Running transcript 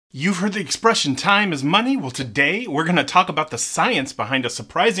You've heard the expression time is money? Well, today we're going to talk about the science behind a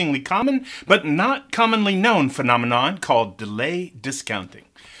surprisingly common but not commonly known phenomenon called delay discounting.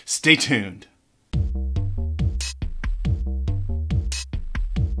 Stay tuned.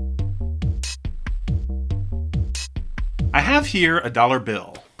 I have here a dollar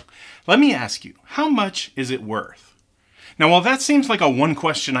bill. Let me ask you, how much is it worth? Now, while that seems like a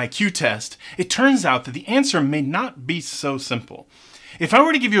one-question IQ test, it turns out that the answer may not be so simple. If I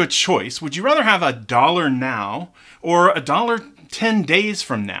were to give you a choice, would you rather have $1 now or $1 10 days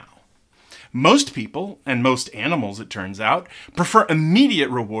from now? Most people, and most animals it turns out, prefer immediate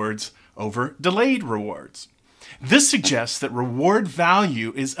rewards over delayed rewards. This suggests that reward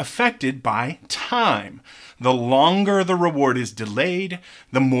value is affected by time. The longer the reward is delayed,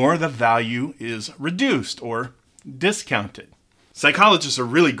 the more the value is reduced or discounted. Psychologists are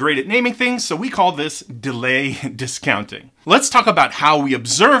really great at naming things, so we call this delay discounting. Let's talk about how we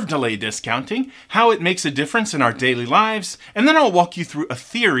observe delay discounting, how it makes a difference in our daily lives, and then I'll walk you through a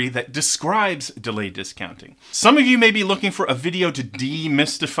theory that describes delay discounting. Some of you may be looking for a video to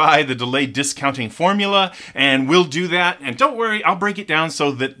demystify the delay discounting formula, and we'll do that, and don't worry, I'll break it down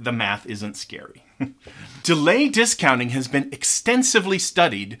so that the math isn't scary. Delay discounting has been extensively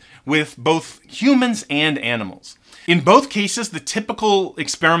studied with both humans and animals. In both cases, the typical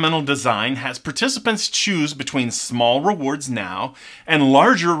experimental design has participants choose between small rewards now and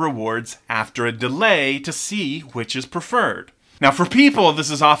larger rewards after a delay to see which is preferred. Now, for people, this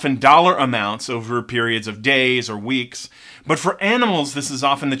is often dollar amounts over periods of days or weeks, but for animals, this is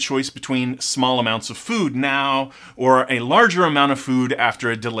often the choice between small amounts of food now or a larger amount of food after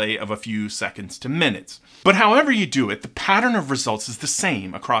a delay of a few seconds to minutes. But however you do it, the pattern of results is the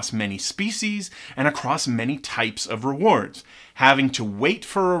same across many species and across many types of rewards. Having to wait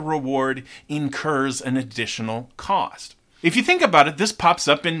for a reward incurs an additional cost. If you think about it, this pops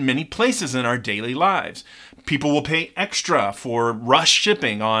up in many places in our daily lives. People will pay extra for rush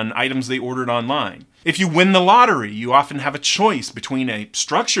shipping on items they ordered online. If you win the lottery, you often have a choice between a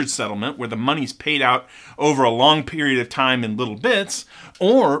structured settlement where the money's paid out over a long period of time in little bits,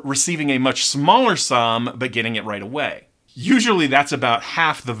 or receiving a much smaller sum but getting it right away. Usually that's about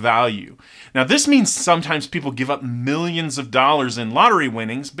half the value. Now this means sometimes people give up millions of dollars in lottery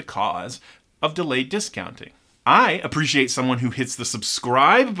winnings because of delayed discounting. I appreciate someone who hits the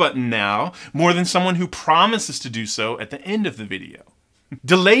subscribe button now more than someone who promises to do so at the end of the video.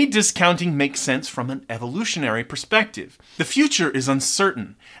 Delayed discounting makes sense from an evolutionary perspective. The future is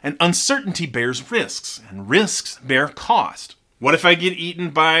uncertain, and uncertainty bears risks, and risks bear cost. What if I get eaten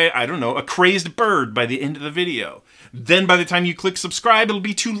by, I don't know, a crazed bird by the end of the video? Then by the time you click subscribe, it'll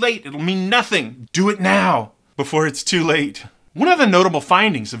be too late. It'll mean nothing. Do it now, before it's too late. One of the notable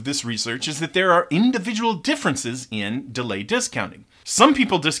findings of this research is that there are individual differences in delay discounting. Some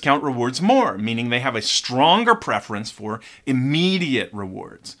people discount rewards more, meaning they have a stronger preference for immediate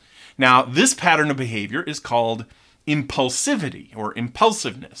rewards. Now, this pattern of behavior is called impulsivity or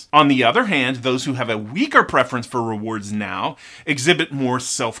impulsiveness. On the other hand, those who have a weaker preference for rewards now exhibit more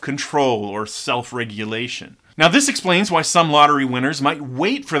self-control or self-regulation. Now, this explains why some lottery winners might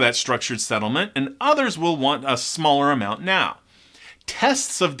wait for that structured settlement and others will want a smaller amount now.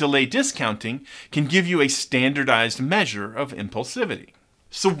 Tests of delay discounting can give you a standardized measure of impulsivity.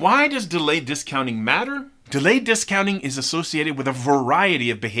 So why does delay discounting matter? Delay discounting is associated with a variety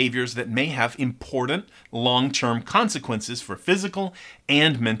of behaviors that may have important long-term consequences for physical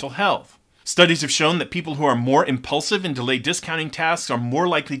and mental health. Studies have shown that people who are more impulsive in delay discounting tasks are more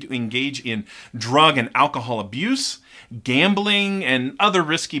likely to engage in drug and alcohol abuse, gambling, and other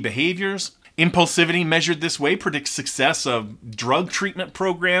risky behaviors. Impulsivity measured this way predicts success of drug treatment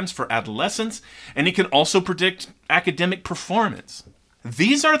programs for adolescents, and it can also predict academic performance.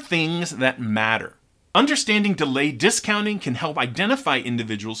 These are things that matter. Understanding delay discounting can help identify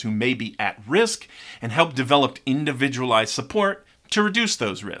individuals who may be at risk and help develop individualized support to reduce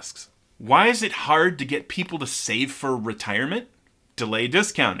those risks. Why is it hard to get people to save for retirement? Delay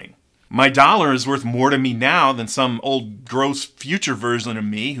discounting. My dollar is worth more to me now than some old gross future version of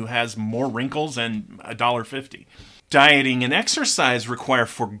me who has more wrinkles and $1.50. Dieting and exercise require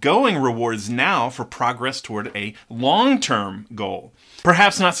foregoing rewards now for progress toward a long-term goal.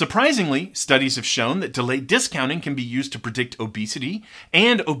 Perhaps not surprisingly, studies have shown that delayed discounting can be used to predict obesity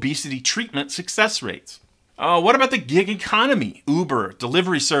and obesity treatment success rates. What about the gig economy? Uber,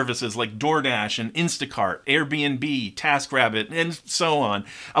 delivery services like DoorDash and Instacart, Airbnb, TaskRabbit, and so on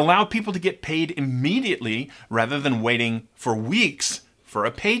allow people to get paid immediately rather than waiting for weeks for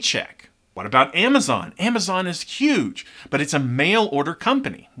a paycheck. What about Amazon? Amazon is huge, but it's a mail order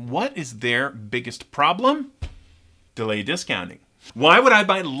company. What is their biggest problem? Delay discounting. Why would I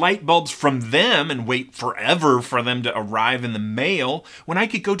buy light bulbs from them and wait forever for them to arrive in the mail when I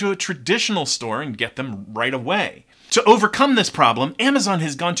could go to a traditional store and get them right away? To overcome this problem, Amazon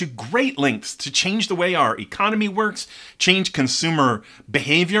has gone to great lengths to change the way our economy works, change consumer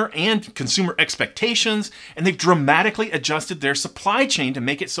behavior and consumer expectations, and they've dramatically adjusted their supply chain to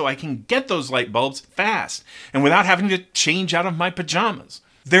make it so I can get those light bulbs fast and without having to change out of my pajamas.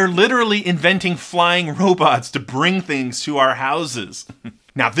 They're literally inventing flying robots to bring things to our houses.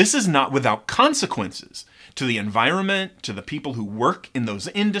 Now, this is not without consequences to the environment, to the people who work in those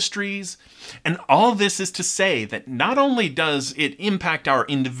industries. And all this is to say that not only does it impact our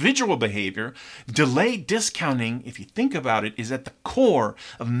individual behavior, delayed discounting, if you think about it, is at the core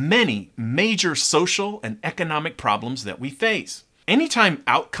of many major social and economic problems that we face. Anytime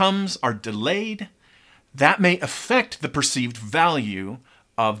outcomes are delayed, that may affect the perceived value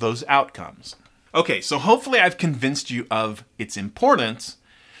of those outcomes. Okay, so hopefully I've convinced you of its importance.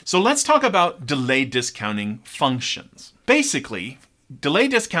 So let's talk about delayed discounting functions. Basically,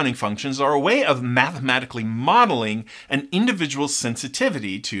 delayed discounting functions are a way of mathematically modeling an individual's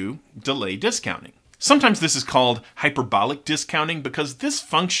sensitivity to delayed discounting. Sometimes this is called hyperbolic discounting because this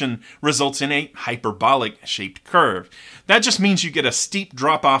function results in a hyperbolic shaped curve. That just means you get a steep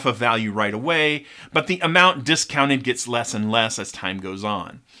drop off of value right away, but the amount discounted gets less and less as time goes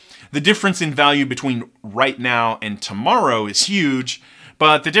on. The difference in value between right now and tomorrow is huge,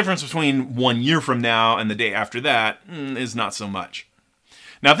 but the difference between 1 year from now and the day after that is not so much.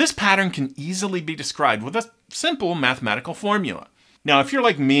 Now, this pattern can easily be described with a simple mathematical formula. Now, if you're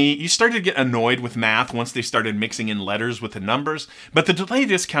like me, you started to get annoyed with math once they started mixing in letters with the numbers, but the delay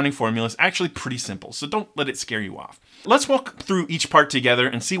discounting formula is actually pretty simple, so don't let it scare you off. Let's walk through each part together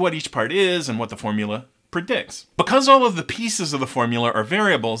and see what each part is and what the formula predicts. Because all of the pieces of the formula are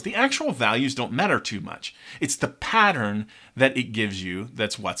variables, the actual values don't matter too much. It's the pattern that it gives you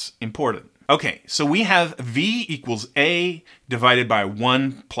that's what's important. Okay, so we have V equals A divided by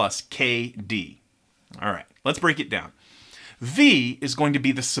 1 plus KD. All right, let's break it down. V is going to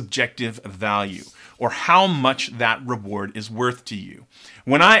be the subjective value, or how much that reward is worth to you.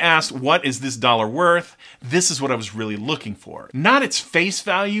 When I asked, what is this dollar worth? This is what I was really looking for. Not its face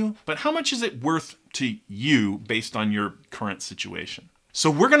value, but how much is it worth to you based on your current situation. So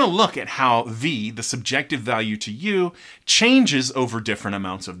we're going to look at how V, the subjective value to you, changes over different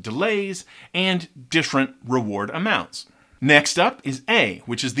amounts of delays and different reward amounts. Next up is A,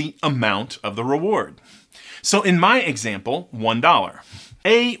 which is the amount of the reward. So in my example, $1.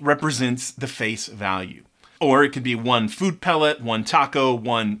 A represents the face value. Or it could be 1 food pellet, 1 taco,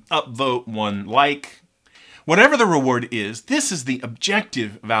 1 upvote, 1 like. Whatever the reward is, this is the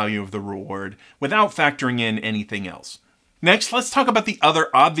objective value of the reward without factoring in anything else. Next, let's talk about the other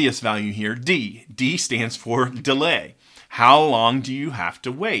obvious value here, D. D stands for delay. How long do you have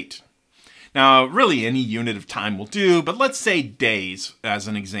to wait? Now, really any unit of time will do, but let's say days as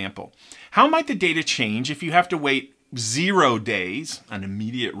an example. How might the data change if you have to wait 0 days, an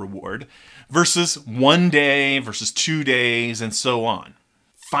immediate reward, versus 1 day, versus 2 days, and so on?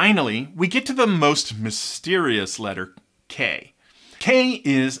 Finally, we get to the most mysterious letter, K. K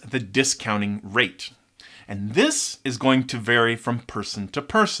is the discounting rate. And this is going to vary from person to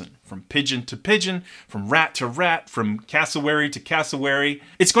person, from pigeon to pigeon, from rat to rat, from cassowary to cassowary.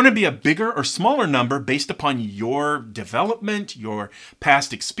 It's going to be a bigger or smaller number based upon your development, your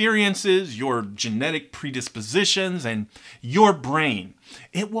past experiences, your genetic predispositions, and your brain.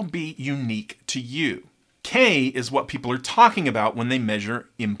 It will be unique to you. K is what people are talking about when they measure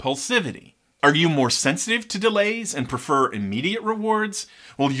impulsivity. Are you more sensitive to delays and prefer immediate rewards?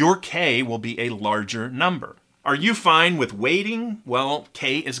 Well, your K will be a larger number. Are you fine with waiting? Well,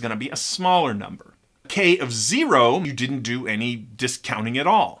 K is going to be a smaller number. K of 0, you didn't do any discounting at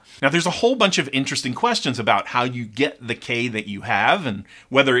all. Now, there's a whole bunch of interesting questions about how you get the K that you have and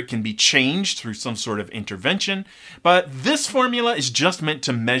whether it can be changed through some sort of intervention, but this formula is just meant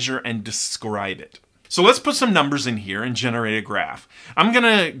to measure and describe it. So let's put some numbers in here and generate a graph. I'm going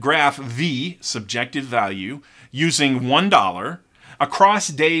to graph V, subjective value, using $1 across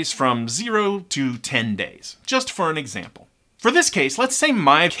days from 0 to 10 days, just for an example. For this case, let's say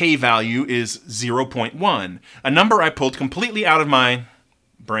my K value is 0.1, a number I pulled completely out of my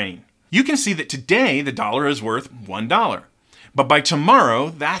brain. You can see that today the dollar is worth $1, but by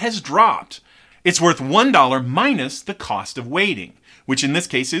tomorrow that has dropped. It's worth $1 minus the cost of waiting, which in this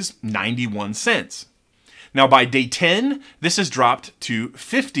case is 91 cents. Now by day 10, this has dropped to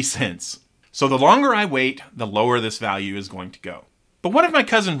 50 cents. So the longer I wait, the lower this value is going to go. But what if my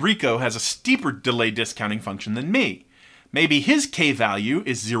cousin Rico has a steeper delay discounting function than me? Maybe his K value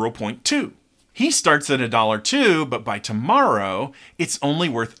is 0.2. He starts at $1 too, but by tomorrow, it's only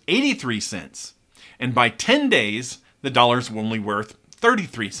worth 83 cents. And by 10 days, the dollar's only worth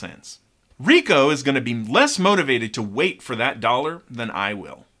 33 cents. Rico is going to be less motivated to wait for that dollar than I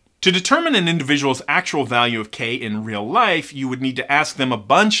will. To determine an individual's actual value of K in real life, you would need to ask them a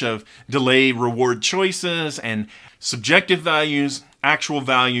bunch of delay reward choices and subjective values, actual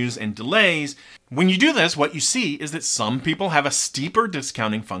values, and delays. When you do this, what you see is that some people have a steeper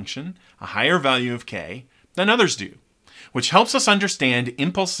discounting function, a higher value of K, than others do, which helps us understand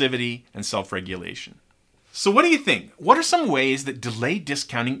impulsivity and self-regulation. So what do you think? What are some ways that delay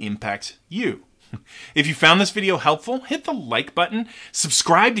discounting impacts you? If you found this video helpful, hit the like button,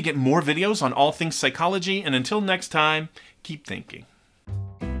 subscribe to get more videos on all things psychology, and until next time, keep thinking.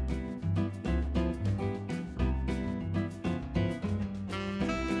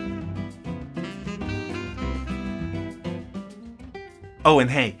 Oh,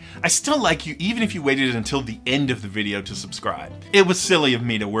 and hey, I still like you even if you waited until the end of the video to subscribe. It was silly of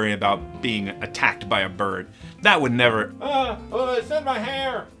me to worry about being attacked by a bird. That would never... it's in my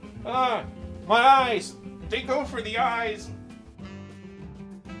hair! My eyes! They go for the eyes!